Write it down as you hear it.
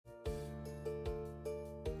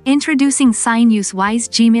Introducing Sign.UseWise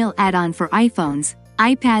Gmail add-on for iPhones,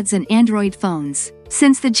 iPads and Android phones.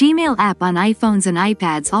 Since the Gmail app on iPhones and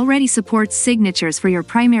iPads already supports signatures for your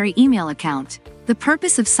primary email account, the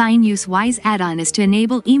purpose of Sign.UseWise add-on is to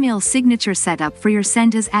enable email signature setup for your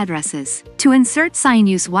send-as addresses. To insert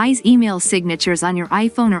Sign.UseWise email signatures on your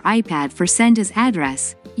iPhone or iPad for send-as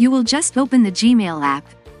address, you will just open the Gmail app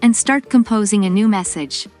and start composing a new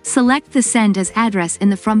message. Select the send-as address in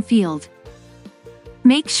the From field.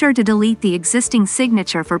 Make sure to delete the existing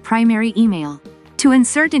signature for primary email. To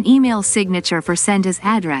insert an email signature for send-as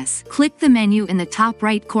address, click the menu in the top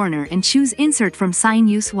right corner and choose Insert from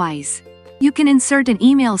Sign.UseWise. You can insert an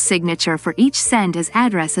email signature for each send-as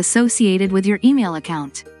address associated with your email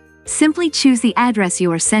account. Simply choose the address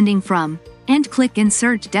you are sending from, and click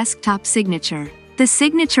Insert Desktop Signature. The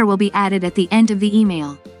signature will be added at the end of the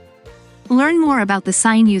email. Learn more about the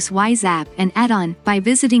Sign.UseWise app and add-on by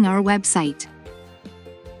visiting our website.